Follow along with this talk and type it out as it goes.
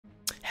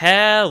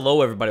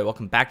Hello everybody,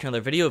 welcome back to another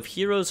video of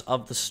Heroes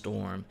of the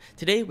Storm.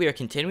 Today we are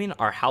continuing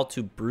our How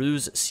to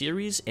Bruise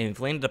series and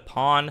we've landed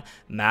upon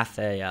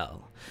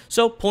Malthael.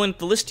 So pulling up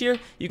the list here,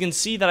 you can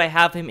see that I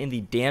have him in the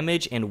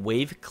damage and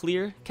wave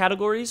clear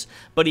categories,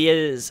 but he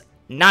is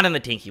not in the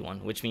tanky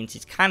one, which means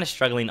he's kind of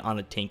struggling on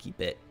a tanky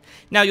bit.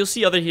 Now you'll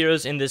see other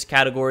heroes in this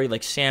category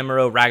like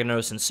Samuro,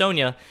 Ragnaros, and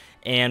Sonya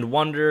and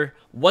wonder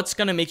what's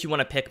going to make you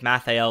want to pick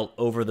Malthael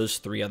over those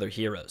three other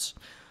heroes.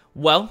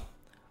 Well,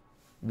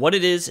 what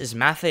it is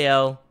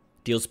Malthael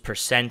deals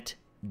percent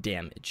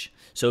damage.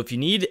 So if you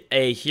need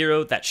a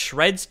hero that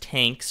shreds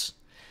tanks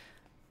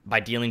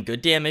by dealing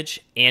good damage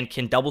and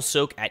can double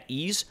soak at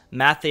ease,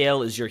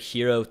 Malthael is your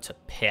hero to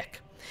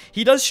pick.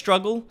 He does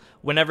struggle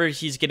whenever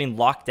he's getting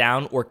locked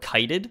down or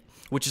kited,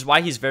 which is why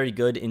he's very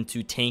good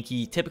into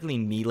tanky, typically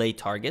melee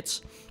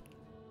targets.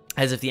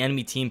 As if the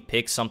enemy team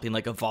picks something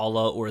like a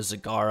Vala or a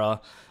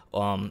Zagara,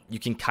 you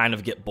can kind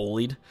of get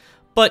bullied.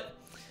 But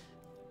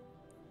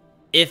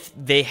if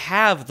they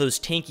have those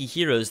tanky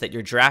heroes that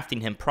you're drafting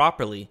him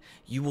properly,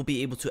 you will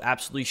be able to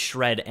absolutely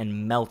shred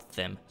and melt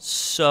them.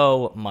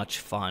 So much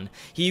fun.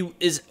 He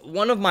is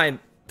one of my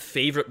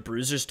favorite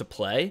bruisers to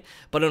play,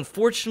 but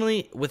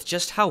unfortunately, with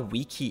just how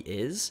weak he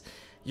is,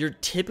 you're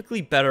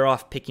typically better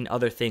off picking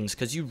other things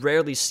because you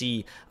rarely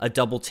see a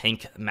double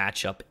tank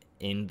matchup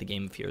in the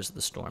game of Heroes of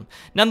the Storm.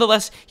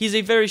 Nonetheless, he's a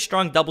very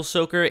strong double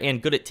soaker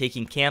and good at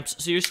taking camps,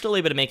 so you're still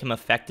able to make him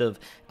effective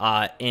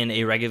in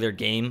a regular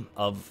game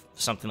of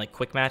something like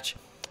Quick Match.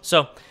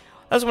 So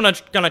that's what I'm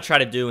going to try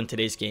to do in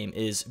today's game,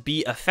 is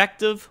be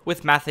effective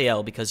with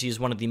Malthael because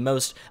he's one of the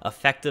most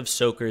effective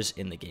soakers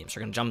in the game. So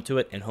we're going to jump to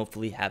it and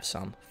hopefully have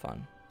some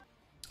fun.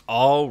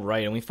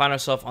 Alright, and we find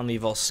ourselves on the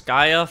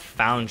Volskaya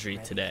Foundry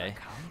today.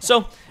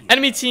 So,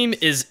 enemy team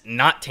is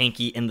not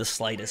tanky in the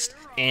slightest.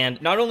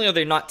 And not only are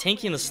they not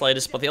tanky in the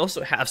slightest, but they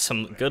also have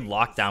some good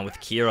lockdown with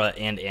Kira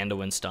and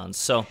Anduin stuns.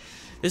 So,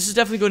 this is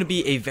definitely going to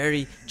be a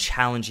very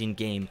challenging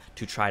game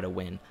to try to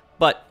win.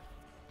 But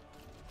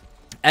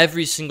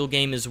every single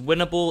game is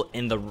winnable,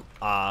 and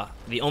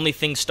the only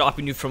thing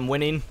stopping you from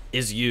winning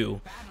is you.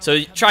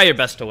 So, try your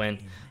best to win.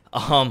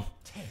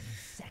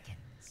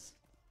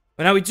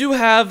 Now, we do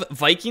have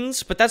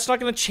Vikings, but that's not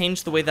going to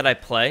change the way that I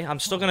play. I'm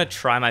still going to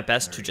try my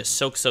best to just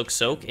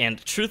soak,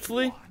 and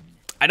truthfully,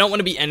 I don't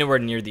want to be anywhere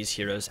near these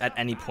heroes at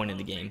any point in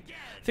the game.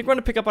 I think we're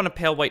going to pick up on a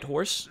Pale White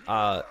Horse,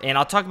 and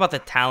I'll talk about the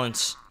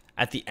talents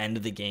at the end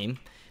of the game.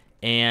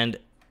 And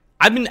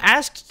I've been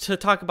asked to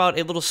talk about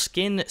a little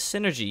skin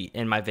synergy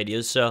in my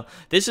videos, so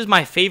this is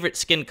my favorite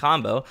skin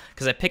combo,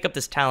 because I pick up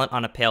this talent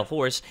on a Pale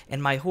Horse,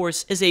 and my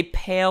horse is a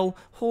Pale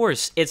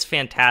Horse. It's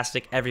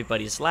fantastic.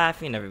 Everybody's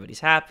laughing, everybody's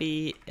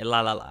happy,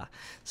 la la la.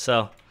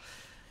 So,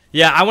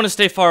 yeah, I want to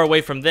stay far away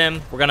from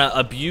them. We're going to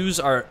abuse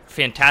our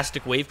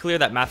fantastic wave clear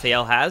that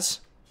Malthael has,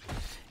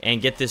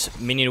 and get this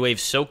minion wave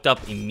soaked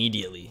up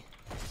immediately.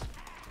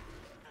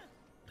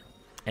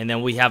 And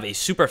then we have a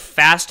super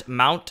fast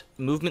mount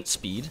movement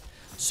speed.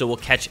 So we'll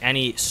catch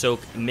any soak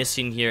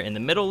missing here in the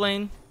middle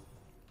lane.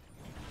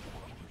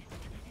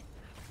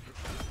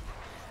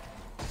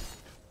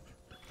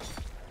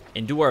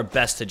 And do our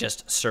best to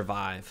just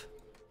survive.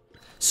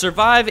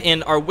 Survive,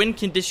 and our win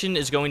condition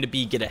is going to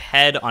be get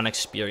ahead on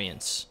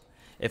experience.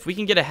 If we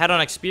can get ahead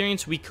on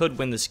experience, we could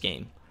win this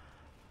game.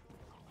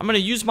 I'm going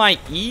to use my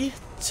E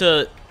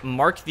to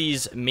mark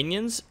these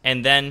minions,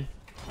 and then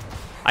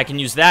I can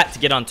use that to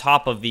get on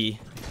top of the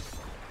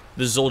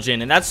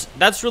Zul'jin, and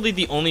that's really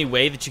the only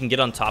way that you can get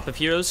on top of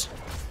heroes.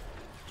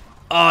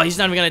 Oh, he's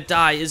not even gonna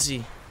die, is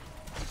he?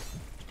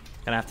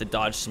 Gonna have to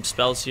dodge some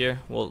spells here.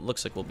 Well, it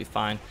looks like we'll be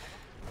fine.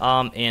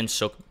 And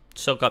soak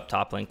up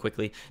top lane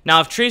quickly.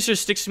 Now, if Tracer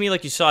sticks to me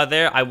like you saw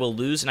there, I will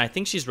lose, and I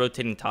think she's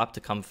rotating top to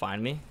come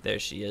find me. There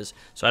she is.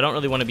 So I don't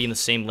really want to be in the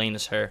same lane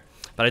as her,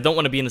 but I don't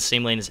want to be in the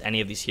same lane as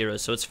any of these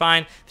heroes, so it's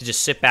fine to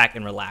just sit back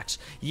and relax.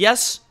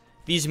 Yes,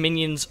 these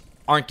minions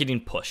aren't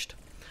getting pushed,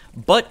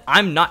 but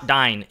I'm not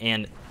dying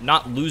and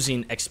not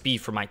losing XP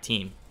for my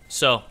team.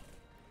 So,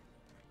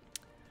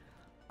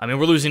 I mean,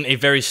 we're losing a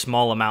very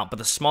small amount, but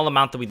the small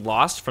amount that we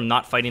lost from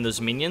not fighting those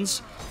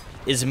minions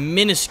is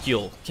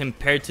minuscule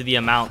compared to the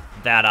amount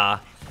that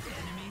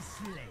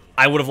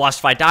I would have lost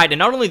if I died. And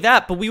not only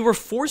that, but we were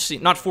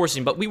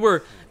but we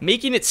were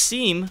making it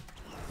seem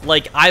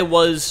like I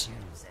was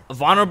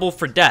vulnerable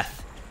for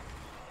death.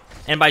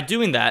 And by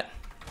doing that,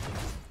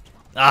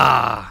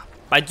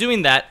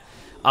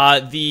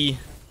 the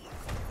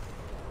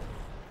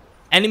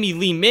enemy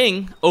Li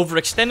Ming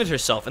overextended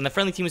herself, and the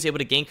friendly team was able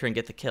to gank her and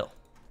get the kill,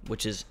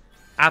 which is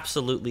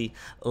absolutely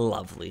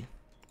lovely.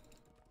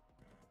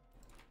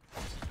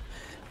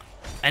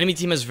 Enemy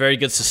team has very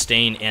good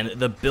sustain, and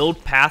the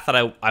build path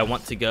that I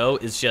want to go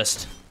is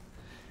just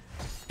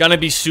gonna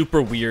be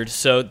super weird.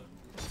 So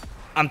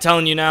I'm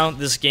telling you now,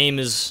 this game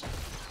is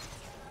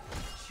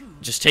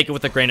just take it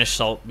with a grain of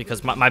salt,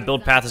 because my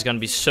build path is gonna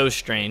be so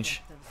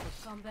strange.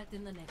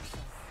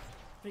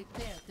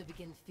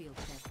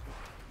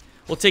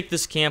 We'll take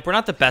this camp. We're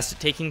not the best at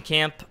taking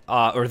camp,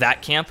 or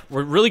that camp.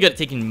 We're really good at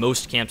taking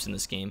most camps in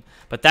this game.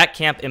 But that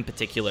camp in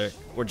particular,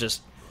 we're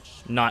just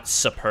not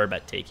superb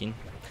at taking.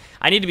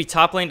 I need to be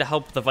top lane to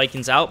help the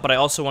Vikings out, but I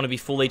also want to be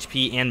full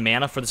HP and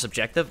mana for this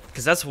objective,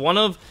 because that's one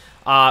of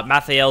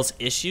Malthael's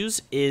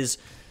issues, is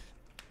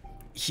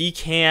he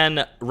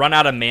can run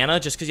out of mana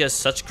just because he has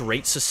such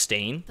great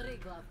sustain.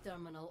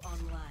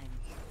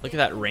 Look at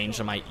that range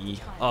on my E.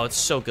 Oh, it's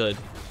so good.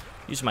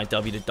 Use my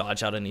W to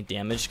dodge out any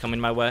damage coming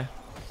my way.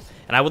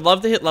 And I would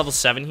love to hit level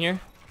 7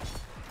 here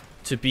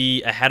to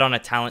be ahead on a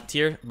talent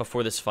tier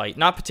before this fight.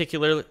 Not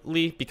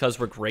particularly because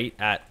we're great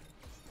at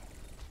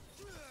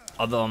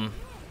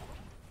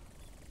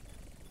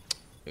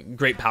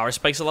great power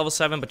spikes at level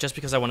 7, but just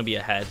because I want to be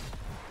ahead.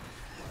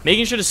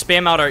 Making sure to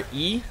spam out our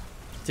E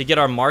to get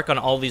our mark on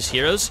all these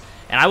heroes,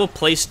 and I will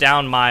place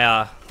down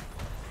my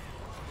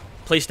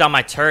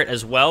turret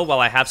as well while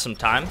I have some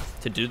time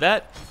to do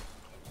that,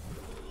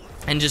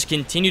 and just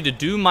continue to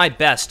do my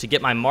best to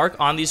get my mark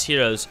on these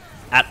heroes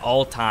at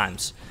all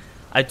times.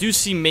 I do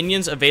see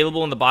minions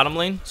available in the bottom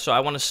lane, so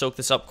I want to soak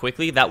this up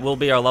quickly. That will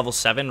be our level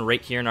 7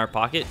 right here in our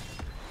pocket.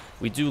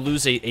 We do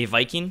lose a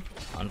Viking,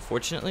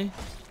 unfortunately.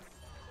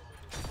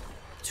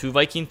 2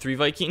 Viking, 3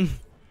 Viking.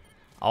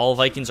 All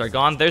Vikings are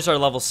gone. There's our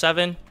level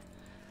 7.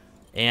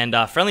 And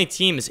friendly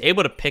team is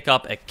able to pick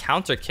up a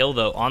counter kill,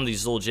 though, on the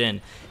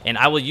Zul'jin. And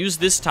I will use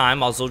this time,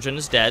 while Zul'jin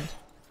is dead,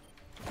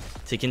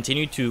 to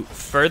continue to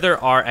further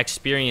our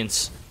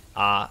experience.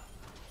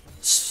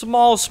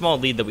 Small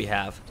lead that we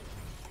have.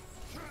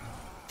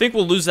 I think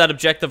we'll lose that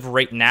objective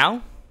right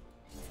now.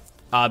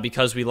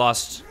 Because we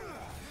lost...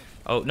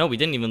 Oh, no, we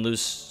didn't even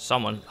lose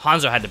someone.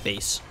 Hanzo had to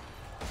base.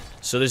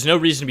 So there's no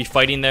reason to be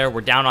fighting there.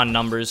 We're down on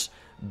numbers.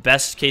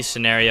 Best case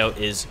scenario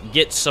is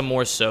get some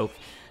more soak.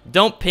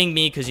 Don't ping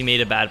me because you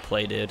made a bad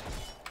play, dude.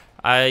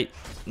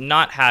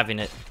 Not having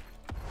it.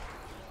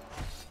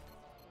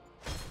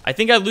 I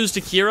think I lose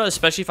to Kira,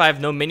 especially if I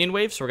have no minion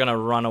wave, so we're going to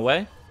run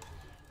away.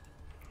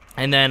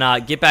 And then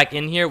get back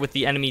in here with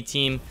the enemy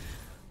team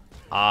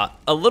a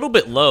little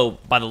bit low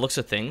by the looks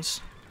of things.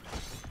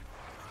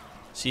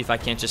 See if I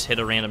can't just hit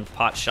a random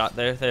pot shot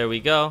there. There we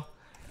go.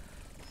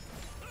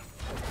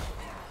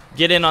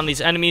 Get in on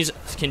these enemies.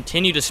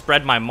 Continue to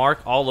spread my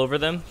mark all over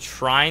them.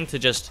 Trying to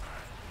just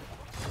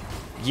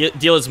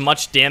deal as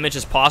much damage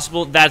as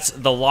possible. That's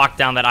the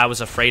lockdown that I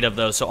was afraid of,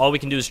 though. So all we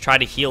can do is try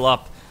to heal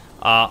up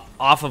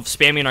off of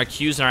spamming our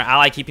Qs and our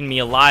ally keeping me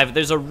alive.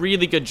 There's a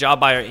really good job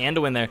by our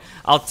Anduin there.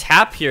 I'll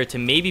tap here to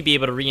maybe be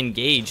able to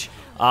re-engage.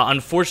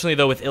 Unfortunately,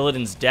 though, with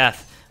Illidan's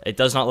death, it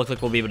does not look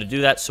like we'll be able to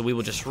do that. So we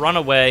will just run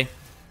away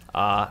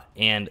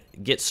and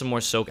get some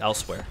more soak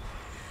elsewhere.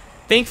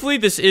 Thankfully,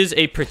 this is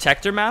a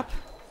protector map.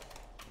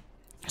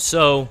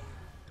 So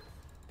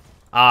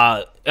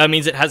that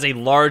means it has a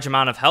large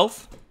amount of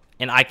health.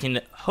 And I can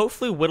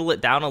hopefully whittle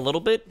it down a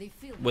little bit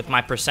with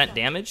my percent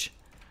damage.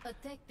 I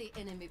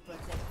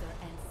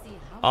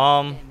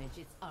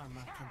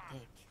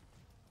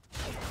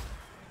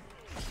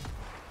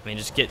mean,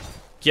 just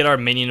get our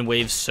minion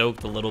waves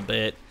soaked a little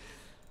bit.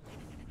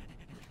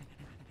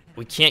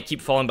 We can't keep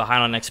falling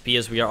behind on XP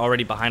as we are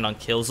already behind on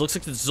kills. Looks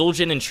like the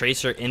Zul'jin and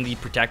Tracer in the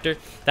protector.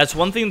 That's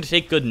one thing to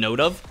take good note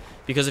of,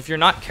 because if you're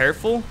not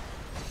careful,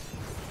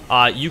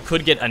 you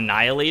could get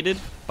annihilated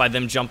by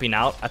them jumping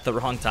out at the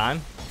wrong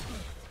time.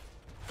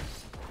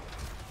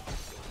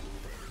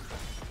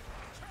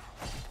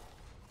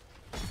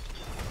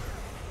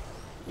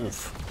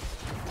 Oof.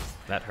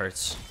 That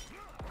hurts.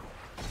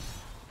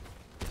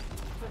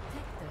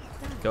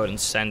 Go ahead and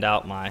send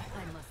out my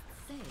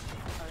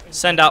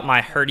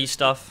hurty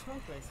stuff.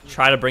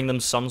 Try to bring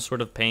them some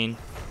sort of pain.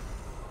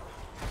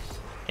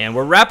 And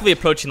we're rapidly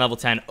approaching level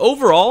 10.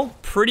 Overall,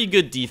 pretty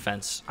good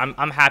defense.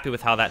 I'm happy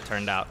with how that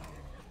turned out.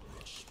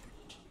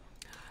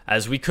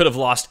 As we could have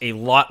lost a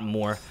lot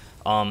more.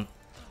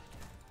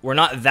 We're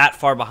not that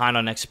far behind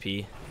on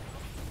XP.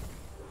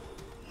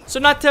 So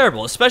not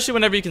terrible, especially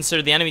whenever you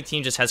consider the enemy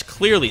team just has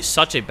clearly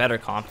such a better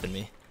comp than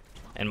me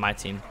and my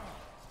team.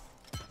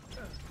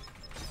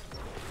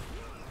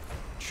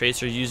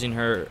 Tracer using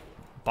her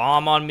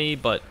bomb on me,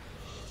 but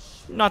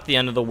not the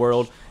end of the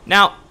world.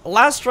 Now,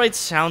 Last Rite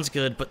sounds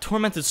good, but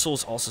Tormented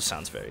Souls also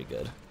sounds very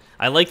good.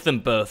 I like them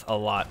both a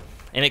lot.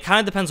 And it kind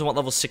of depends on what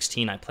level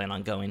 16 I plan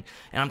on going.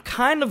 And I'm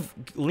kind of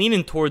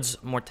leaning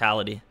towards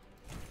Mortality.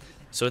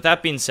 So with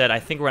that being said, I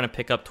think we're going to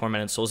pick up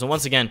Tormented Souls. And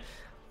once again,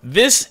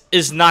 this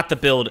is not the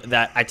build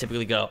that I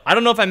typically go. I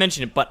don't know if I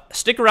mentioned it, but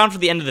stick around for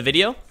the end of the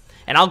video,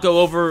 and I'll go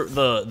over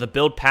the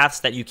build paths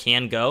that you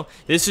can go.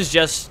 This is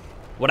just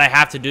what I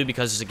have to do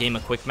because it's a game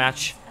of quick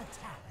match,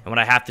 and what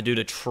I have to do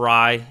to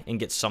try and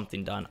get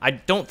something done. I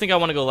don't think I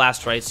want to go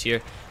Last Rites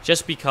here,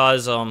 just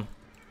because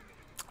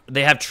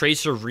they have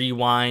Tracer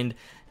Rewind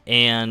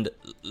and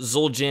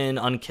Zul'jin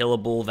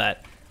Unkillable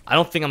that I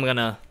don't think I'm going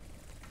to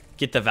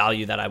get the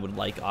value that I would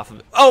like off of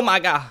it. Oh my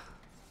god!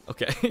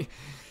 Okay,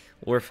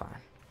 we're fine.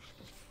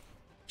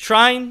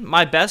 Trying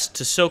my best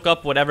to soak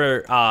up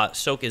whatever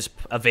soak is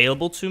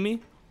available to me.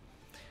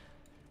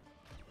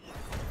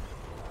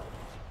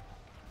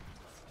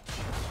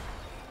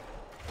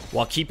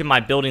 While keeping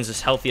my buildings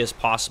as healthy as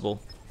possible.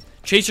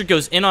 Tracer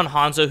goes in on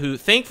Hanzo, who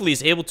thankfully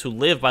is able to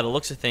live by the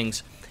looks of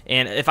things.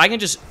 And if I can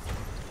just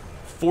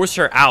force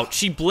her out,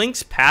 she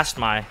blinks past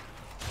my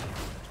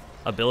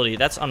ability.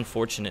 That's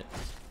unfortunate.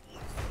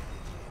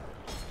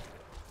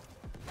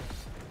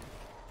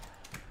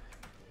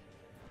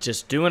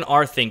 Just doing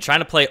our thing, trying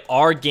to play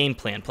our game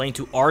plan, playing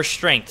to our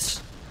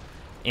strengths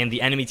and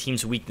the enemy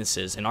team's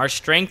weaknesses. And our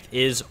strength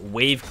is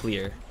wave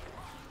clear.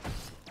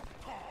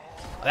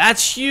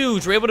 That's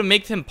huge. We're able to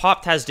make him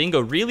pop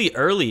Tazdingo really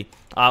early,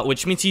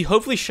 which means he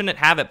hopefully shouldn't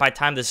have it by the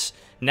time this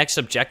next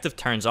objective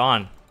turns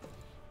on.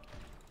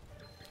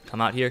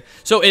 Come out here.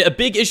 So a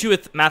big issue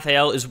with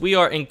Malthael is we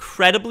are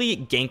incredibly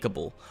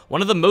gankable.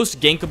 One of the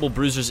most gankable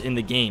bruisers in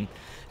the game,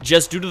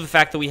 just due to the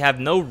fact that we have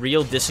no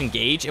real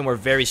disengage and we're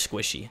very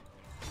squishy.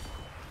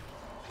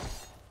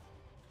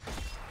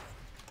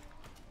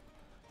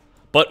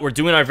 But we're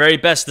doing our very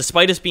best.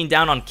 Despite us being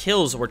down on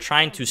kills, we're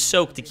trying to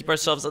soak to keep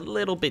ourselves a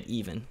little bit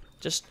even.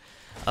 Just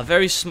a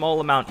very small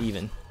amount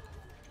even.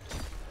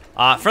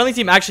 Friendly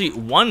team actually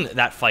won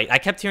that fight. I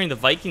kept hearing the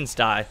Vikings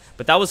die,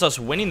 but that was us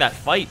winning that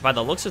fight by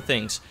the looks of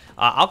things.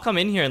 I'll come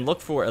in here and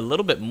look for a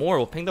little bit more.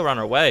 We'll ping the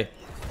runner away.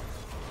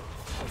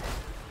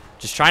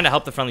 Just trying to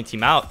help the friendly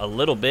team out a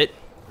little bit.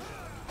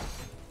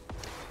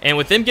 And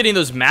with them getting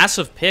those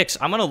massive picks,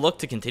 I'm going to look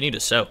to continue to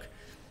soak.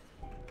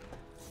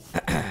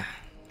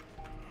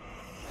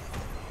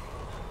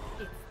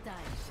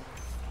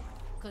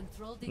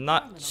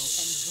 Not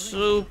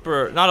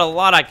a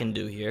lot I can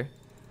do here.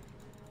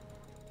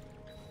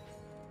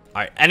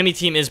 Alright, enemy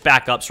team is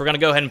back up, so we're going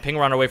to go ahead and ping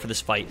around our way for this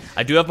fight.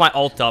 I do have my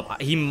ult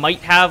up. He might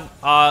have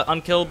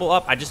unkillable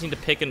up. I just need to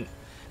pick an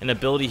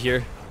ability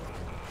here.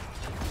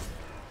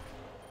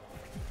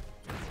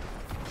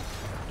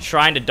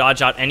 Trying to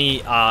dodge out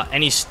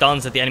any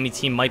stuns that the enemy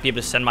team might be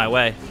able to send my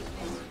way.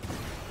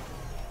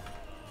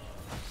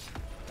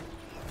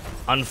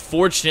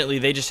 Unfortunately,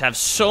 they just have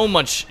so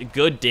much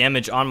good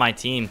damage on my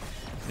team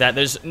that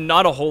there's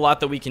not a whole lot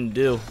that we can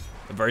do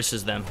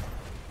versus them.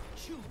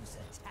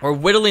 We're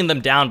whittling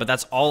them down, but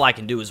that's all I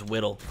can do is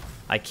whittle.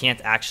 I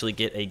can't actually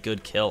get a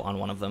good kill on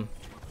one of them.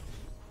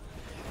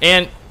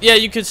 And, yeah,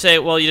 you could say,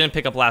 well, you didn't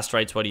pick up last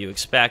rights, what do you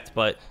expect?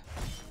 But,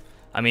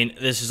 I mean,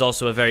 this is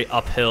also a very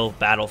uphill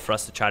battle for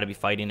us to try to be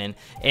fighting in.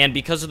 And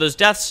because of those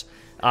deaths,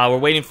 we're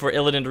waiting for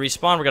Illidan to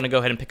respawn. We're going to go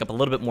ahead and pick up a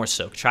little bit more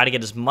soak. Try to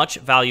get as much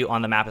value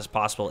on the map as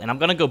possible. And I'm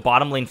going to go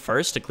bottom lane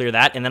first to clear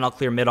that, and then I'll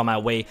clear mid on my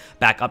way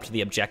back up to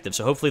the objective.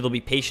 So hopefully they'll be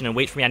patient and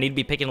wait for me. I need to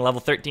be picking a level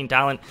 13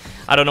 talent.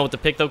 I don't know what to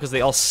pick, though, because they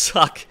all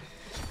suck.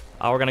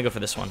 We're going to go for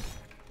this one.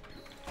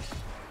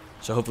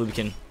 So hopefully we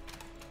can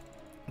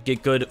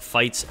get good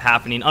fights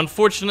happening.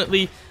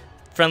 Unfortunately,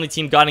 friendly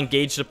team got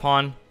engaged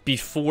upon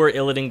before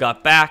Illidan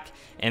got back,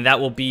 and that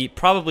will be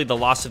probably the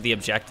loss of the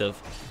objective.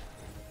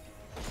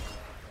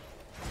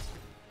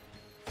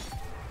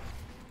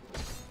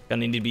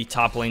 Gonna need to be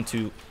top lane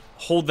to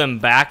hold them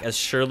back, as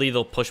surely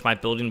they'll push my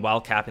building while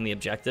capping the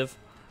objective.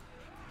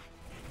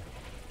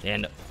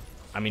 And,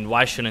 I mean,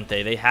 why shouldn't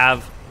they? They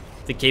have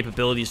the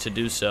capabilities to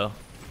do so.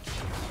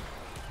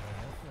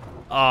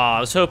 Oh, I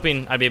was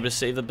hoping I'd be able to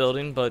save the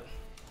building, but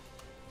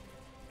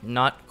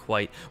not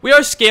quite. We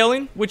are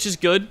scaling, which is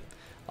good.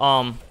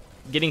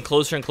 Getting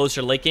closer and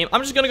closer late game.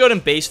 I'm just gonna go ahead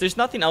and base. There's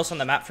nothing else on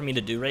the map for me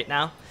to do right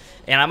now,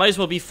 and I might as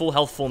well be full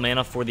health, full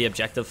mana for the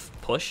objective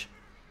push.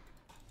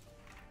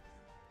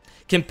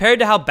 Compared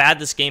to how bad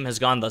this game has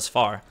gone thus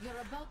far,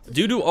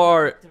 due to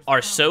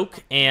our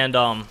soak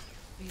and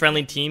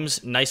friendly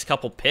team's nice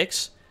couple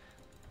picks,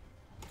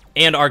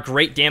 and our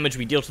great damage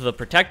we deal to the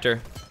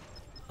protector.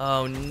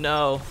 Oh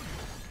no.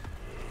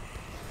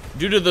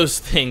 Due to those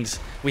things,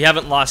 we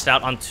haven't lost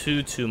out on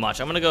too much.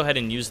 I'm gonna go ahead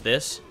and use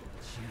this.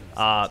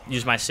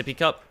 Use my sippy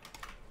cup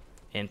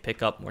and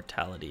pick up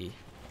mortality.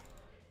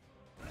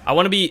 I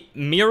want to be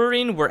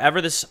mirroring wherever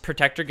this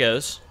protector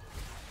goes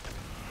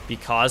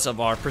because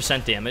of our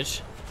percent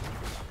damage.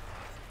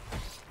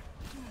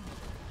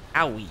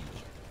 Owie.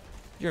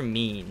 You're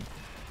mean.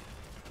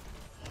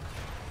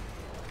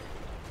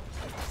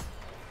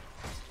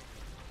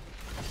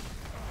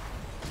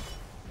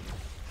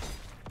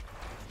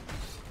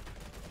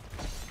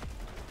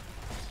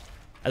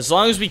 As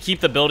long as we keep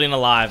the building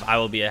alive, I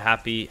will be a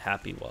happy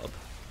wub.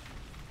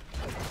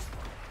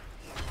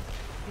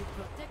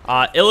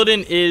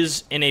 Illidan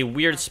is in a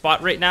weird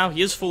spot right now.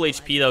 He is full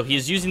HP, though. He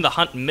is using the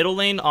hunt middle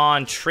lane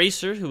on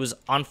Tracer, who was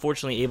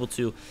unfortunately able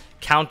to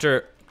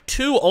counter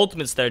 2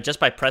 ultimates there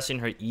just by pressing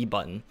her E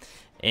button.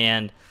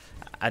 And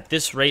at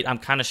this rate, I'm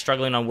kind of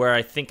struggling on where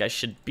I think I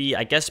should be.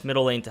 I guess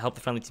middle lane to help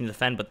the friendly team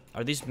defend, but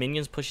are these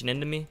minions pushing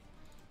into me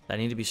that I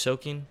need to be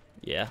soaking?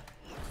 Yeah.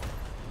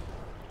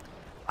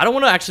 I don't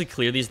want to actually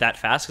clear these that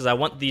fast because I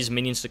want these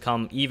minions to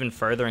come even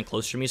further and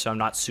closer to me so I'm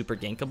not super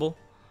gankable.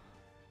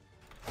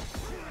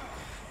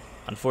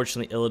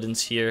 Unfortunately,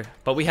 Illidan's here,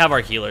 but we have our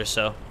healer,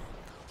 so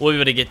we'll be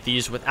able to get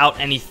these without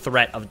any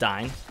threat of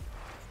dying.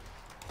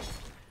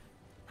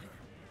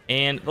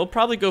 And they'll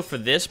probably go for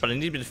this, but I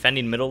need to be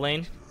defending middle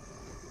lane.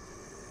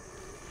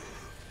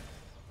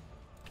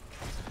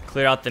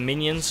 Clear out the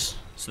minions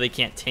so they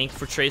can't tank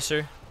for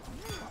Tracer.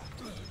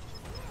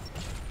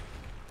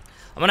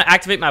 I'm going to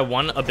activate my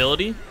one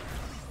ability.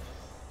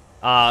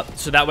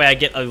 So that way I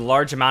get a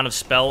large amount of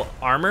spell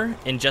armor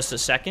in just a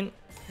second.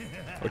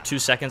 or 2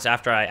 seconds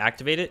after I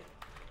activate it.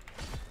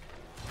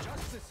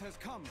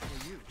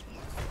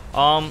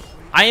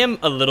 I am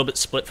a little bit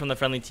split from the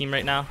friendly team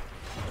right now,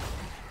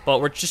 but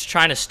we're just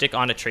trying to stick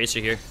on a Tracer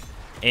here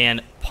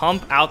and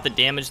pump out the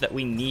damage that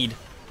we need.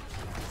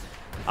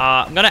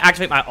 I'm going to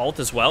activate my ult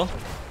as well.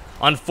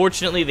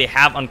 Unfortunately, they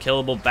have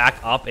Unkillable back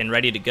up and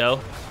ready to go,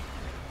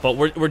 but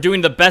we're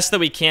doing the best that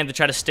we can to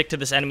try to stick to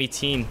this enemy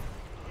team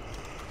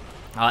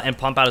and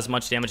pump out as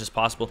much damage as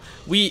possible.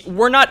 We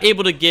were not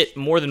able to get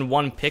more than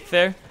 1 pick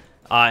there,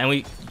 and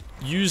we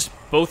used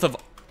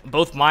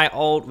both my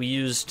ult. We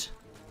used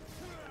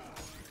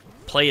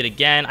play it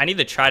again. I need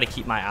to try to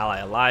keep my ally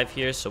alive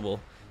here, so we'll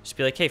just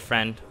be like, hey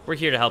friend, we're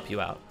here to help you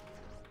out.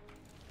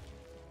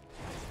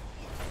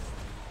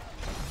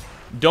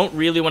 Don't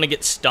really want to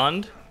get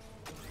stunned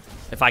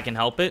if I can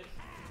help it.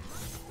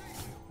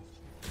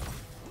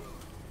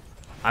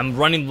 I'm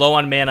running low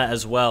on mana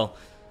as well,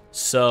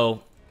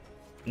 so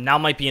now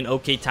might be an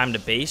okay time to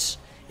base.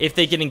 If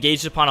they get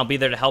engaged upon, I'll be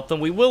there to help them.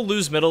 We will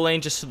lose middle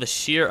lane just to the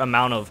sheer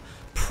amount of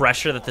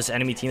pressure that this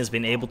enemy team has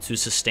been able to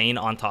sustain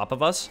on top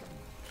of us.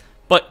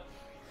 But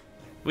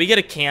we get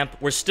a camp.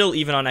 We're still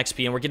even on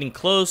XP, and we're getting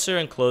closer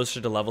and closer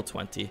to level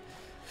 20.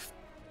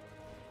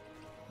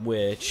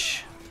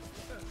 Which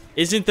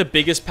isn't the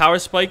biggest power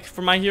spike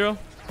for my hero.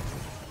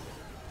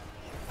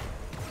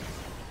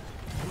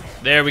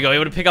 There we go.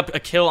 Able to pick up a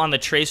kill on the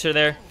Tracer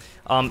there.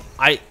 I'm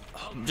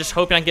just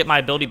hoping I can get my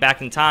ability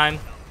back in time.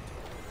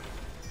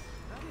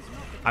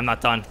 I'm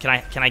not done. Can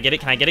I get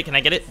it? Can I get it? Can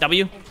I get it?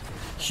 W.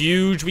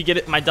 Huge. We get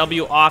it. My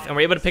W off, and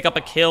we're able to pick up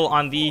a kill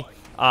on the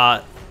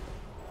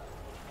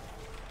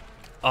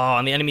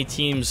on the enemy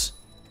team's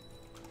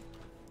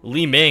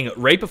Li Ming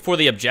right before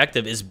the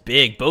objective is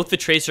big. Both the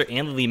Tracer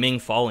and the Li Ming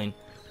falling.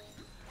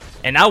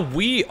 And now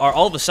we are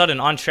all of a sudden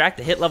on track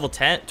to hit level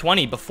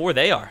 20 before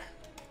they are.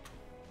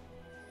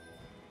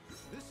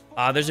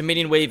 There's a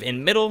minion wave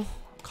in middle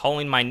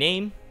calling my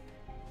name.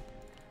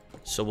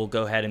 So we'll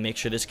go ahead and make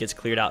sure this gets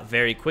cleared out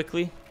very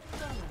quickly.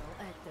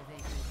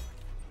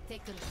 And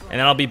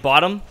then I'll be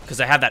bottom because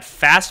I have that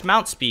fast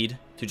mount speed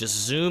to just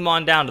zoom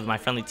on down to my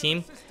friendly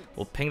team.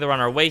 We'll ping the run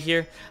our way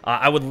here.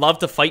 I would love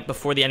to fight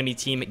before the enemy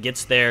team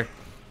gets their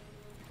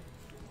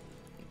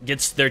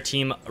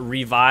team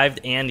revived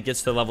and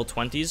gets to level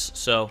 20s.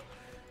 So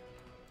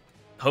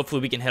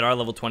hopefully we can hit our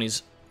level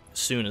 20s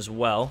soon as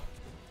well.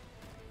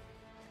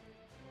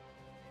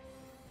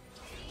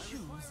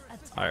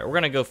 Alright, we're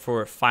going to go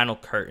for final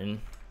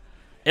curtain.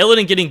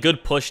 Illidan getting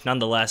good push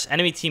nonetheless.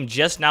 Enemy team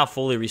just now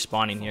fully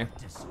respawning here.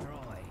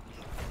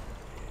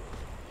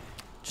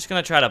 Just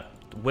going to try to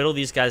whittle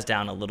these guys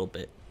down a little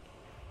bit.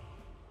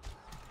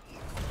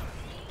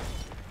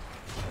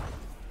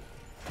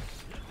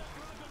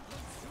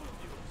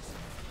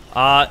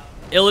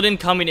 Illidan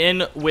coming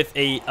in with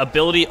a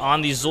ability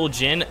on the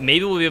Zul'jin.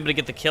 Maybe we'll be able to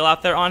get the kill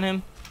out there on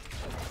him.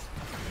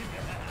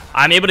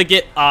 I'm able to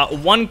get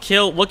 1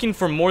 kill, looking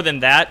for more than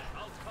that,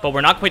 but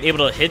we're not quite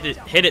able to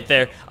hit it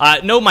there.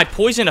 No, my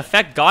poison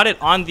effect got it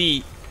on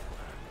the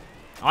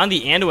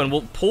Anduin.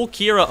 We'll pull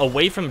Kira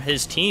away from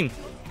his team,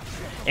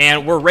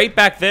 and we're right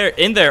back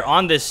there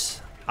on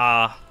this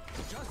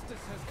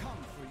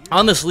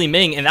Li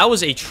Ming, and that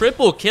was a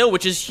triple kill,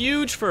 which is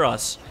huge for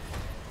us.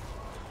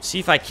 See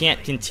if I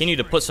can't continue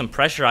to put some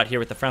pressure out here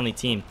with the friendly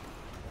team.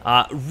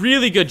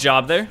 Really good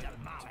job there.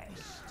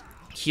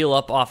 Heal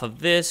up off of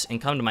this and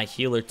come to my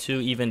healer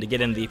too, even to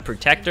get in the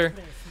protector.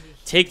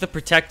 Take the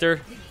protector,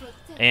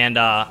 and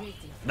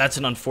that's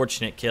an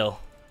unfortunate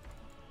kill.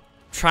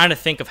 Trying to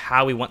think of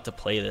how we want to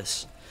play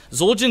this.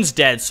 Zul'jin's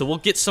dead, so we'll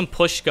get some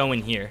push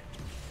going here.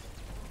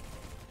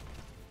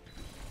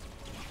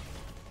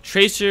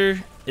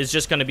 Tracer is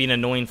just going to be an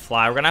annoying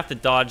fly. We're going to have to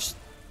dodge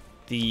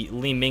the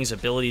Li Ming's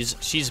abilities.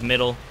 She's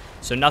middle,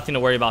 so nothing to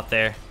worry about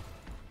there.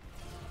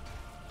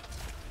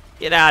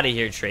 Get out of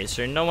here,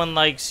 Tracer. No one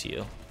likes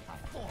you.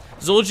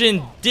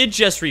 Zul'jin did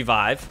just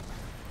revive,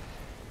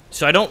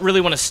 so I don't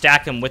really want to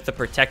stack him with the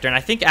protector, and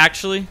I think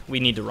actually we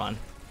need to run.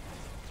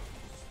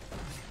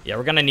 Yeah,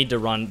 we're going to need to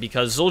run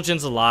because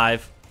Zul'jin's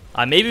alive.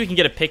 Maybe we can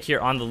get a pick here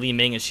on the Li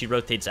Ming as she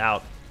rotates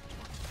out.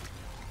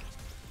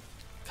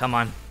 Come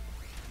on.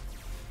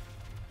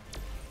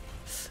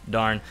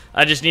 Darn.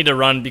 I just need to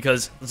run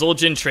because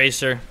Zul'jin,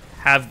 Tracer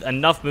have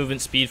enough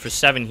movement speed for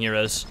 7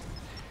 heroes,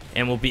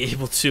 and will be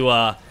able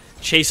to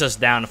chase us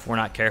down if we're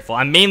not careful.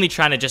 I'm mainly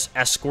trying to just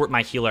escort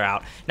my healer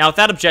out. Now, with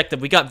that objective,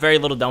 we got very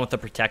little done with the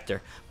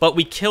protector, but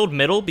we killed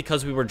middle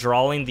because we were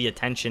drawing the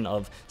attention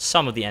of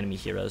some of the enemy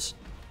heroes.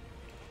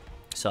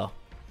 So,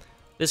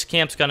 this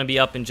camp's going to be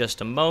up in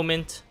just a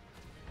moment.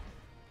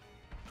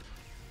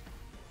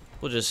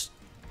 We'll just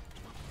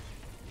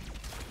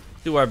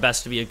do our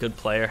best to be a good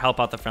player, help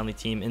out the friendly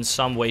team in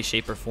some way,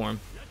 shape, or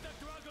form.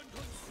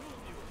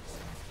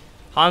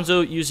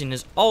 Hanzo using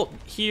his ult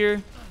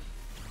here.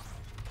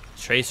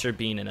 Tracer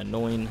being an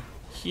annoying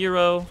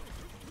hero.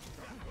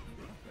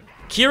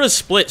 Kira's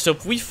split, so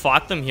if we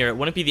fought them here, it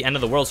wouldn't be the end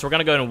of the world. So we're going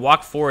to go ahead and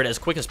walk forward as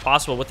quick as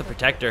possible with the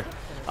protector.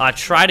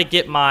 Try to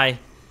get my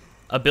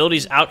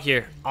abilities out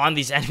here on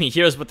these enemy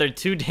heroes, but they're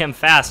too damn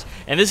fast.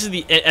 And this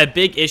is a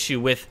big issue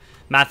with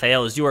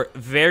Malthael, is you are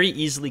very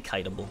easily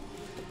kiteable.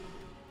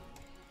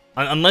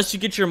 Unless you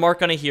get your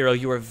mark on a hero,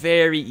 you are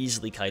very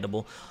easily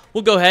kiteable.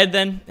 We'll go ahead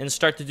then and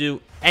start to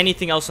do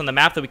anything else on the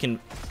map that we can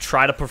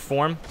try to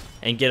perform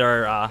and get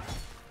our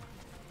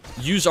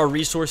use our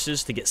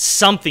resources to get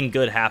something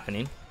good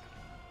happening.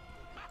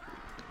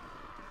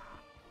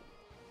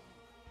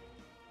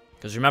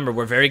 Because remember,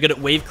 we're very good at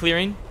wave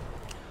clearing.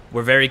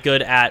 We're very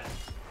good at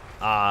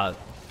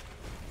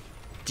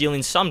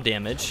dealing some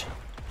damage.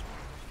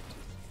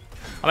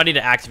 I might need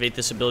to activate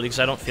this ability because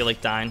I don't feel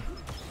like dying.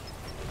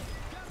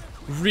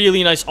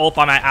 Really nice ult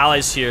by my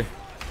allies here.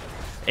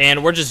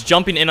 And we're just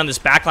jumping in on this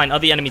backline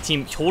of the enemy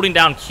team, holding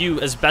down Q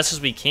as best as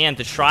we can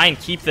to try and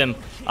keep them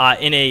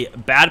in a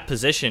bad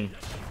position.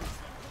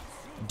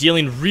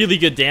 Dealing really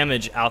good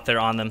damage out there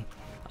on them.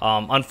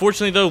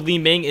 Unfortunately, though, Li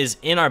Ming is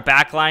in our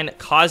backline,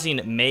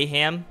 causing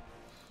mayhem.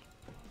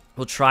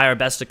 We'll try our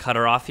best to cut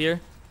her off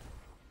here.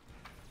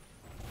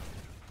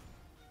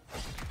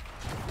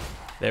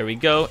 There we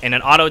go. And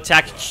an auto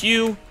attack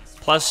Q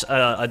plus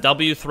a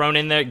W thrown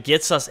in there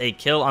gets us a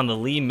kill on the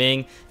Li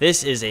Ming.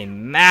 This is a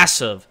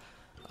massive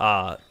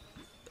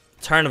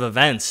turn of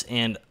events,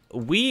 and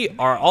we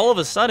are all of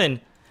a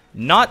sudden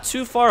not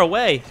too far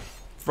away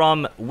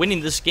from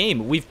winning this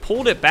game. We've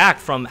pulled it back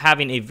from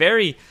having a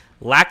very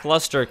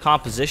lackluster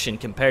composition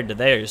compared to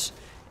theirs,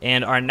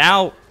 and are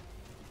now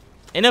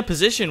in a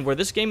position where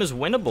this game is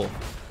winnable.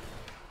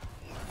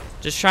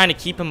 Just trying to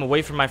keep him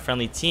away from my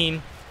friendly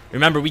team.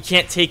 Remember, we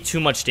can't take too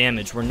much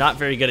damage. We're not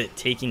very good at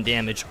taking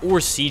damage or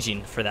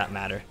sieging, for that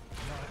matter.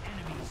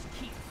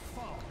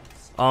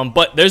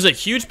 But there's a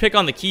huge pick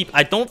on the keep.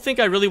 I don't think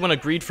I really want to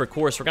greed for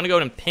course. We're going to go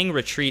ahead and ping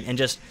retreat and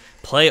just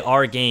play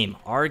our game.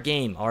 Our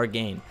game. Our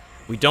game.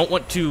 We don't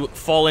want to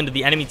fall into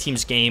the enemy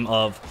team's game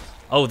of,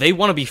 oh, they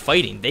want to be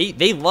fighting.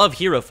 They love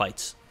hero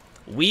fights.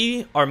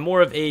 We are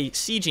more of a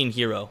sieging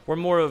hero. We're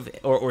more of,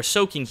 or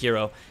soaking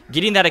hero.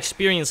 Getting that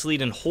experience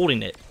lead and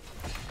holding it.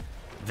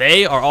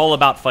 They are all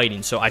about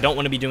fighting, so I don't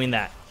want to be doing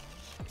that.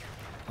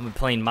 I'm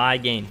playing my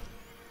game.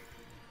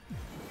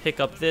 Pick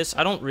up this.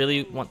 I don't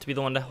really want to be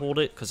the one to hold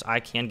it because I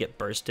can get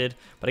bursted,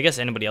 but I guess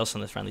anybody else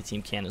on the friendly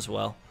team can as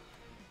well.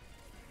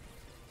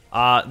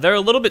 They're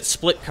a little bit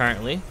split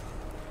currently.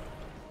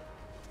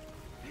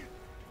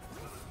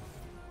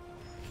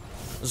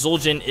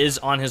 Zul'jin is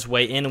on his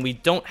way in, and we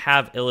don't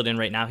have Illidan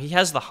right now. He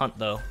has the hunt,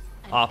 though,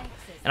 up.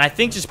 And I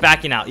think just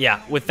backing out.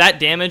 Yeah, with that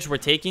damage we're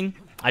taking,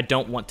 I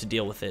don't want to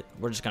deal with it.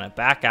 We're just going to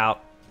back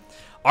out.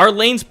 Our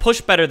lanes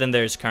push better than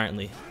theirs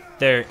currently.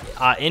 They're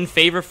in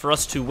favor for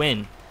us to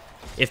win.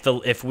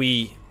 If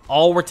we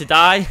all were to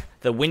die,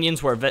 the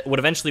Winions would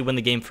eventually win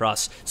the game for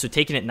us. So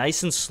taking it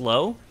nice and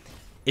slow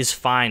is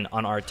fine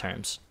on our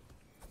terms.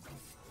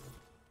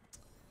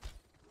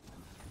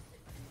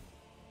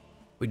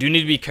 We do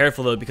need to be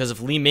careful, though, because if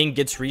Li Ming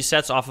gets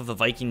resets off of the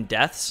Viking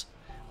deaths,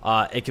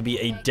 it could be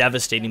a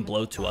devastating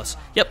blow to us.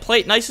 Yep, play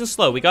it nice and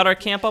slow. We got our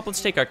camp up.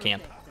 Let's take our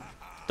camp.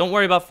 Don't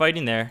worry about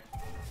fighting there.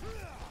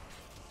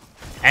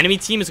 Enemy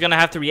team is going to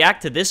have to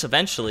react to this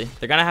eventually.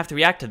 They're going to have to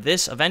react to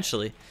this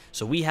eventually.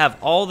 So we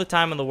have all the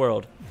time in the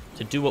world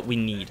to do what we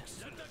need.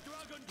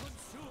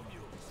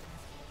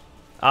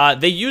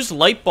 They used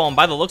Light Bomb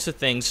by the looks of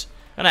things.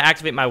 I'm going to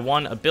activate my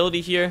one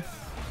ability here.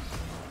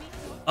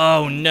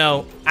 Oh,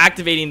 no.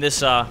 Activating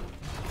this, Come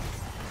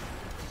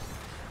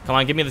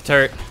on, give me the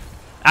turret.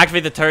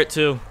 Activate the turret,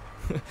 too.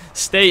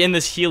 Stay in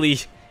this Healy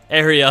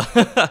area.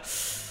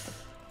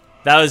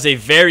 That was a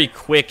very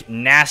quick,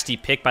 nasty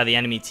pick by the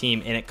enemy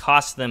team, and it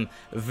cost them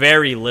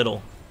very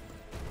little.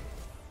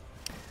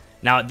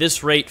 Now, at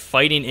this rate,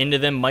 fighting into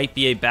them might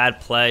be a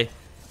bad play.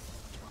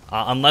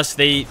 Unless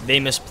they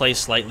misplay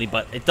slightly,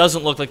 but it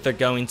doesn't look like they're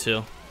going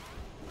to.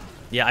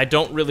 Yeah, I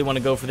don't really want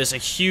to go for this. A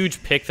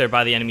huge pick there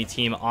by the enemy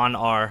team on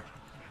our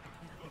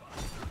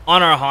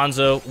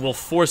Hanzo will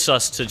force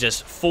us to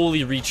just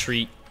fully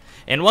retreat.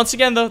 And once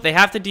again, though, they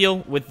have to deal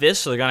with this,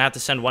 so they're going to have to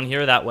send one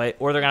hero that way,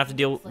 or they're going to have to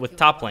deal with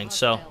top lane.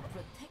 So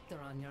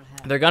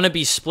they're going to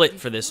be split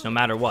for this no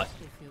matter what.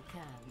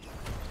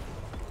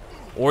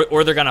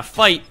 Or they're going to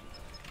fight,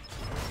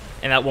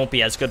 and that won't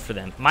be as good for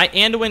them. My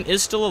Anduin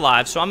is still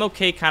alive, so I'm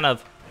okay kind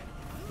of,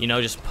 you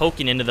know, just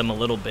poking into them a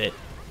little bit.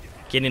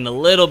 Getting a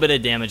little bit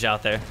of damage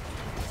out there.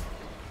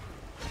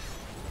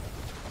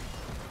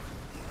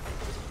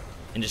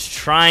 And just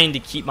trying to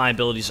keep my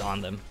abilities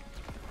on them.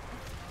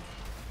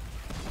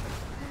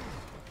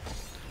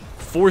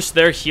 Force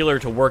their healer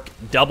to work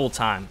double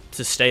time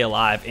to stay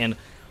alive. And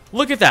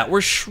look at that.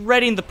 We're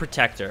shredding the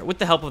Protector. With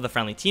the help of the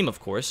friendly team, of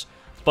course.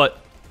 But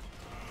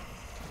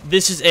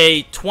this is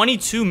a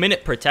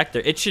 22-minute Protector.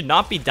 It should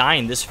not be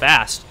dying this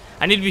fast.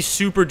 I need to be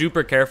super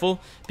duper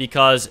careful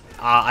because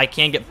I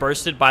can get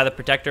bursted by the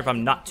Protector if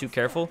I'm not too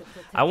careful.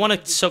 I want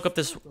to soak up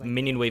this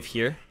minion wave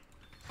here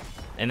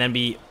and then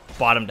be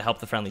bottom to help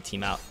the friendly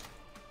team out.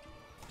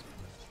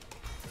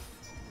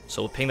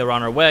 So we'll ping the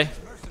runner away.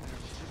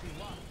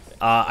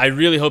 I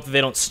really hope that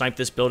they don't snipe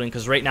this building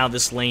because right now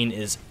this lane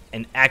is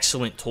an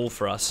excellent tool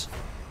for us.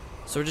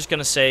 So we're just going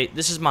to say,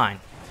 this is mine.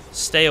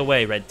 Stay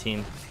away, red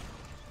team.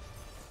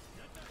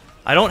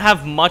 I don't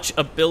have much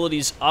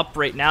abilities up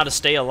right now to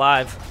stay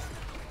alive.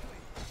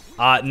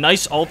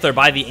 Nice ult there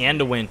by the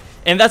Anduin.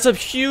 And that's a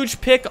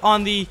huge pick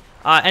on the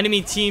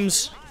enemy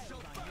team's...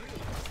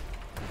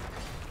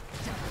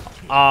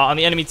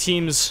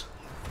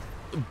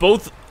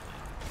 both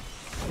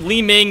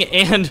Li Ming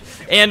and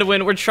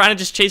Anduin. We're trying to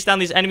just chase down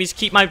these enemies,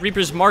 keep my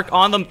Reaper's mark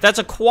on them. That's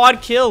a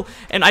quad kill,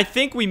 and I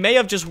think we may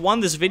have just won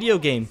this video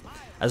game.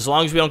 As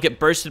long as we don't get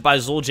bursted by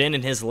Zul'jin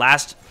in his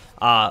last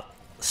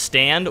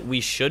stand,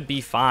 we should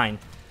be fine.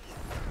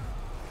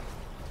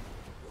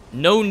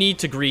 No need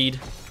to greed.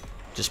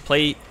 Just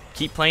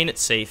keep playing it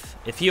safe.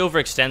 If he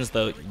overextends,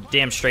 though,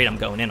 damn straight I'm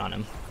going in on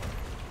him.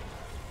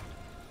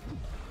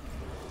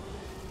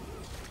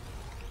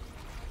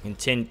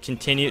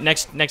 Continue.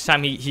 Next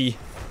time he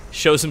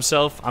shows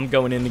himself, I'm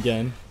going in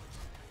again.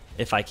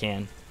 If I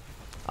can.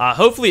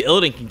 Hopefully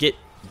Illidan can get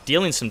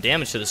dealing some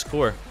damage to this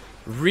core.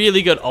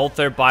 Really good ult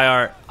there by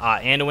our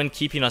Anduin,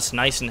 keeping us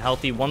nice and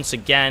healthy once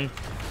again.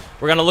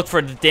 We're going to look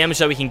for the damage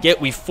that we can get.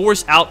 We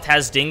force out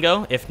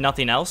Tazdingo, if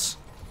nothing else.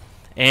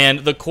 And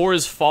the core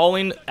is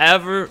falling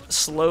ever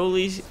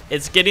slowly.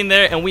 It's getting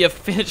there, and we have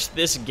finished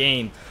this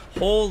game.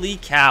 Holy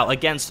cow,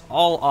 against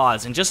all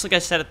odds. And just like I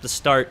said at the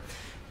start,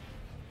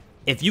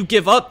 if you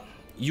give up,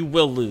 you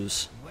will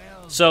lose.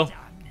 So,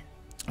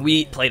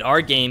 we played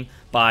our game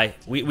by...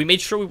 We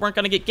made sure we weren't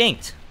going to get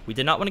ganked. We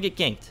did not want to get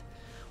ganked.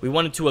 We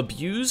wanted to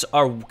abuse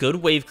our good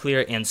wave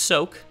clear and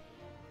soak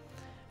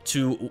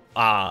to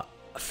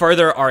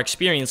further our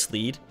experience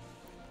lead,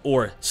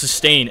 or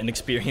sustain an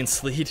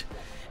experience lead,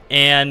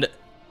 and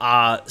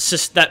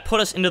that put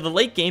us into the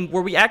late game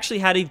where we actually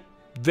had a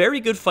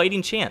very good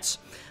fighting chance.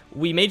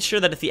 We made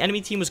sure that if the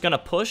enemy team was going to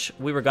push,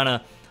 we were going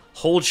to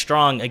hold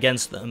strong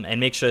against them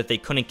and make sure that they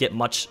couldn't get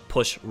much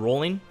push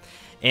rolling.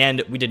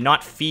 And we did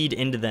not feed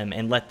into them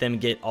and let them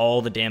get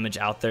all the damage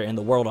out there in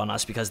the world on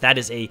us, because that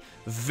is a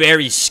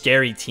very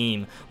scary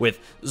team with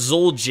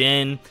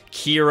Zul'jin,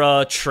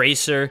 Kira,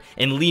 Tracer,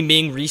 and Li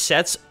Ming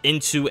resets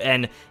into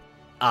an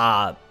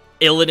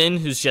Illidan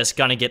who's just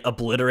gonna get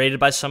obliterated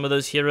by some of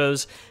those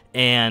heroes,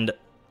 and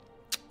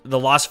the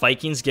Lost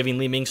Vikings giving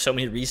Li Ming so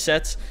many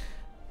resets.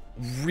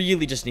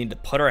 Really just need to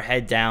put our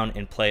head down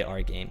and play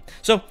our game.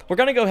 So we're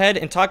gonna go ahead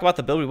and talk about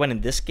the build we went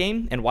in this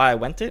game and why I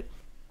went it.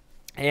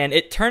 And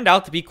it turned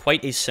out to be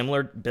quite a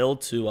similar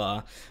build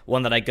to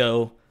one that I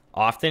go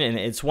often, and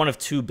it's one of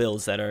two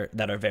builds that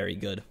are very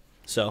good.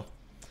 So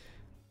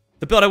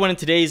the build I went in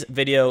today's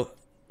video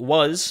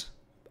was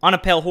on a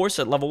Pale Horse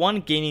at level 1,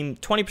 gaining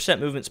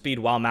 20% movement speed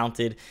while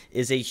mounted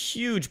is a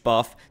huge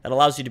buff that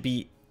allows you to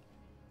be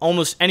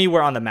almost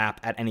anywhere on the map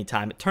at any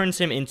time. It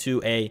turns him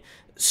into a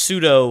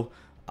pseudo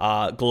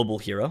global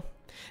hero.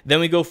 Then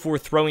we go for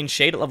Throwing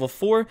Shade at level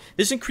 4.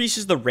 This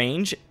increases the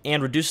range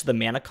and reduces the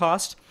mana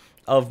cost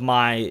of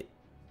my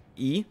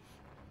E,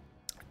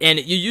 and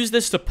you use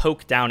this to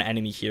poke down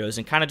enemy heroes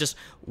and kind of just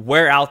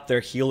wear out their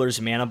healer's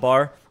mana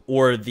bar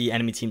or the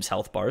enemy team's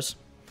health bars.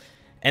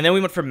 And then we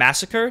went for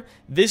Massacre.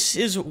 This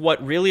is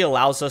what really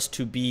allows us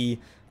to be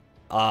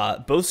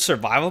both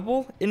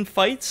survivable in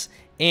fights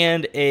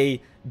and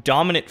a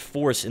dominant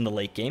force in the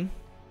late game.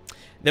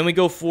 Then we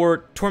go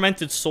for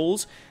Tormented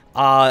Souls,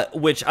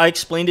 which I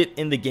explained it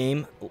in the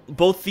game.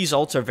 Both these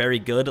ults are very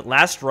good.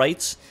 Last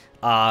Rites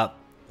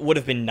would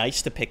have been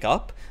nice to pick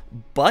up,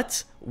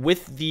 but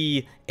with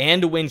the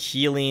Anduin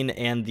healing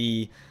and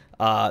the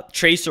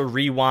Tracer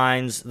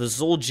rewinds, the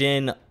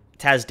Zul'jin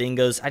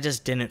Tazdingos, I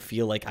just didn't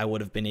feel like I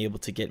would have been able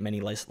to get many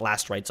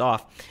last rites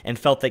off, and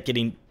felt that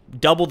getting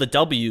double the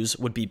W's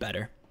would be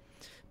better,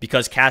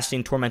 because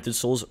casting Tormented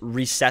Souls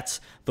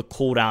resets the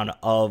cooldown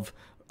of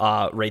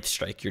Wraith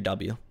Strike, your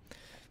W.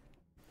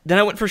 Then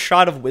I went for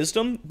Shot of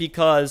Wisdom,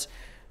 because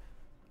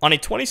on a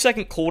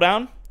 20-second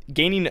cooldown,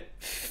 gaining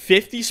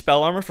 50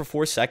 spell armor for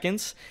 4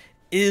 seconds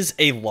is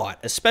a lot,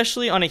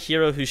 especially on a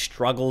hero who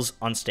struggles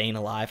on staying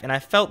alive. And I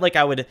felt like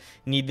I would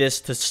need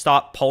this to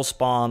stop pulse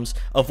bombs,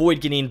 avoid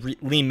getting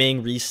Li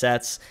Ming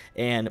resets,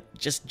 and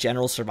just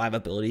general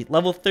survivability.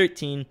 Level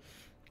 13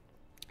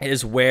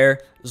 is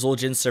where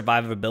Zul'jin's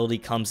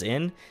survivability comes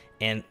in,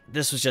 and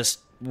this was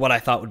just what I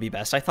thought would be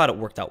best. I thought it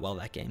worked out well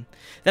that game.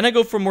 Then I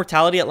go for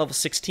Mortality at level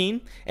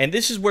 16, and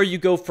this is where you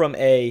go from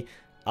a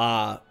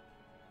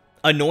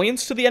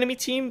annoyance to the enemy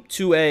team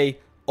to a,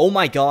 oh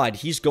my god,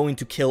 he's going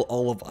to kill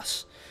all of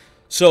us.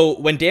 So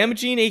when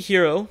damaging a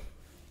hero,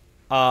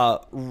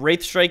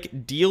 Wraith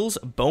Strike deals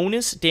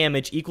bonus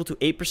damage equal to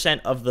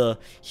 8% of the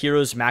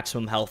hero's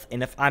maximum health.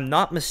 And if I'm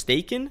not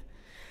mistaken,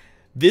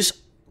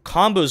 this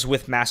combos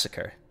with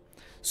Massacre.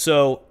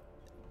 So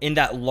in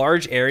that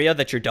large area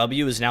that your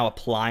W is now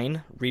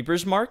applying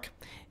Reaper's Mark,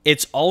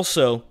 it's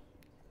also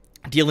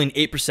dealing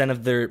 8%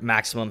 of their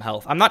maximum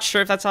health. I'm not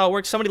sure if that's how it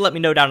works. Somebody let me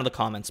know down in the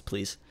comments,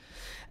 please.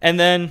 And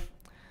then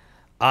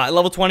at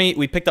level 20,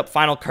 we picked up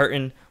Final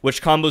Curtain,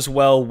 which combos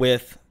well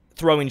with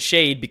Throwing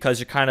Shade, because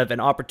you're kind of an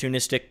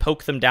opportunistic,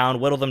 poke them down,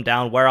 whittle them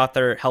down, wear out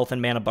their health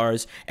and mana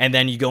bars, and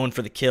then you go in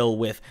for the kill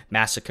with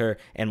Massacre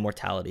and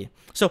Mortality.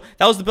 So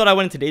that was the build I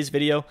went in today's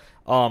video.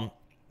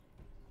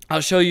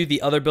 I'll show you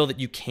the other build that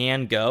you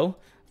can go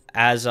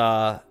as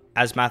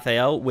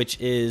Malthael, which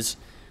is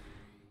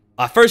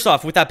first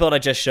off, with that build I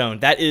just shown,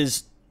 that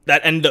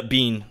ended up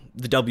being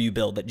the W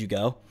build that you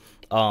go.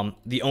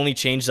 The only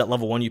change is at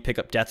level 1 you pick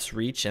up Death's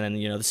Reach, and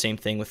then the same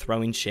thing with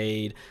Throwing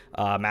Shade,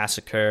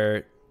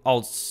 Massacre.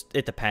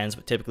 It depends,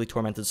 but typically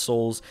Tormented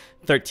Souls.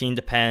 13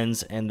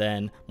 depends, and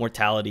then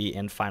Mortality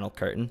and Final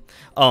Curtain.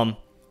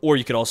 Or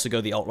you could also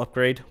go the alt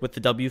upgrade with the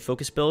W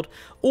focus build,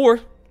 or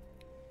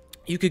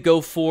you could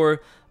go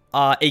for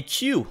a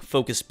Q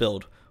focus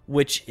build,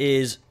 which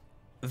is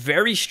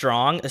very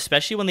strong,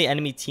 especially when the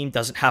enemy team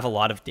doesn't have a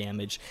lot of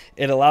damage.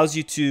 It allows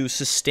you to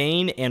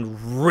sustain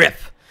and rip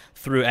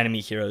through enemy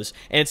heroes,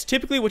 and it's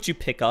typically what you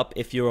pick up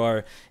if you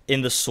are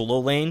in the solo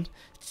lane,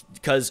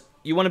 because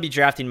you want to be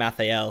drafting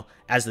Malthael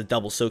as the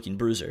double soaking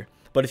bruiser.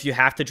 But if you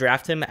have to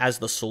draft him as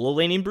the solo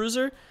laning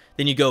bruiser,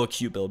 then you go a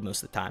Q build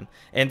most of the time,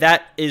 and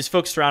that is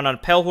focused around on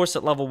Pale Horse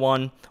at level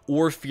 1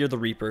 or Fear the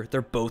Reaper.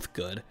 They're both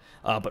good,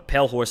 but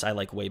Pale Horse I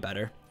like way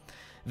better.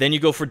 Then you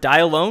go for Die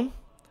Alone,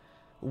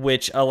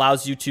 which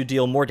allows you to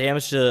deal more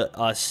damage to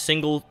a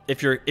single.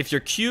 If your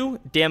Q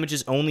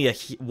damages only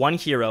one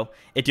hero,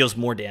 it deals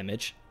more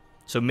damage.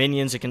 So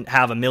minions, it can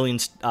have a million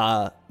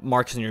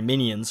marks in your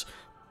minions,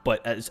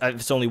 but if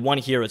it's only one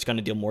hero, it's going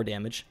to deal more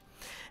damage.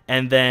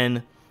 And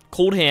then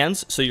Cold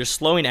Hands, so you're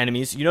slowing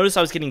enemies. You notice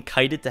I was getting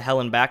kited to hell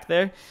and back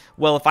there.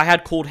 Well, if I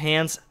had Cold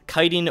Hands,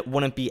 kiting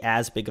wouldn't be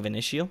as big of an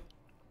issue.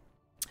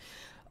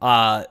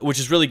 Which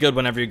is really good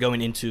whenever you're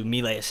going into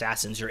melee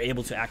assassins. You're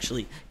able to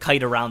actually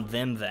kite around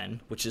them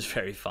then, which is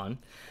very fun.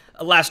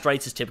 Last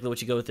Rites is typically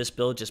what you go with this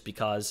build, just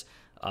because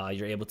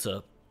you're able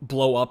to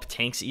blow up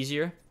tanks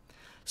easier.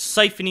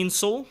 Siphoning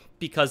Soul,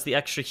 because the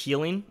extra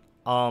healing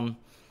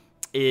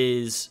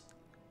is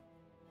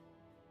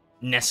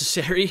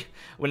necessary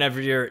whenever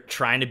you're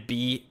trying to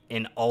be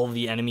in all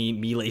the enemy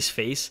melee's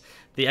face.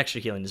 The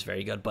extra healing is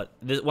very good, but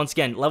once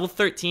again, level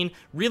 13,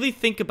 really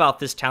think about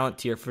this talent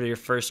tier for your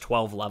first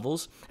 12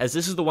 levels, as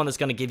this is the one that's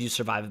going to give you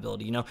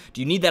survivability.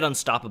 Do you need that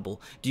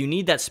unstoppable? Do you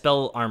need that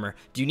spell armor?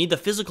 Do you need the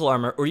physical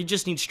armor, or you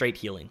just need straight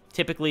healing?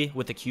 Typically,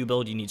 with the Q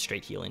build, you need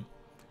straight healing.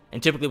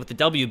 And typically with the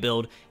W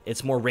build,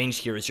 it's more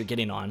ranged heroes you're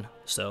getting on,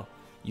 so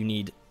you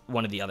need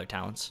one of the other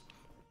talents.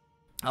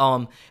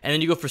 And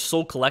then you go for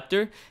Soul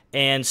Collector,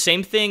 and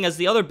same thing as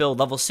the other build.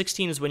 Level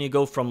 16 is when you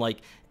go from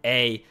like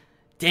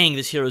dang,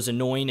 this hero is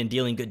annoying and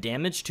dealing good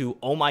damage, to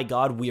oh my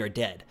god, we are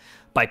dead.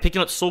 By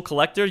picking up Soul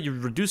Collector, you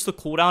reduce the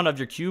cooldown of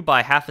your Q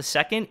by half a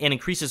second and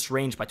increase its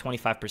range by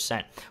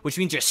 25%, which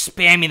means you're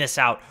spamming this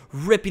out,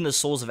 ripping the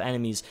souls of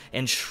enemies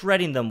and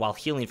shredding them while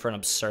healing for an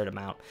absurd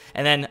amount.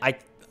 And then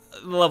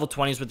the level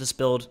 20s with this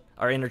build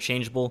are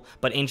interchangeable,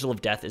 but Angel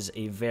of Death is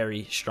a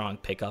very strong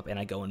pickup, and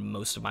I go in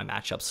most of my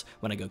matchups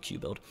when I go Q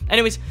build.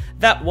 Anyways,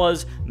 that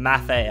was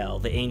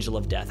Malthael, the Angel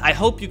of Death. I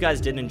hope you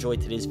guys did enjoy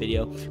today's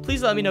video.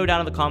 Please let me know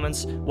down in the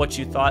comments what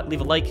you thought.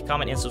 Leave a like,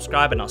 comment, and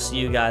subscribe, and I'll see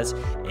you guys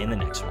in the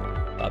next one.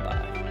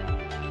 Bye-bye.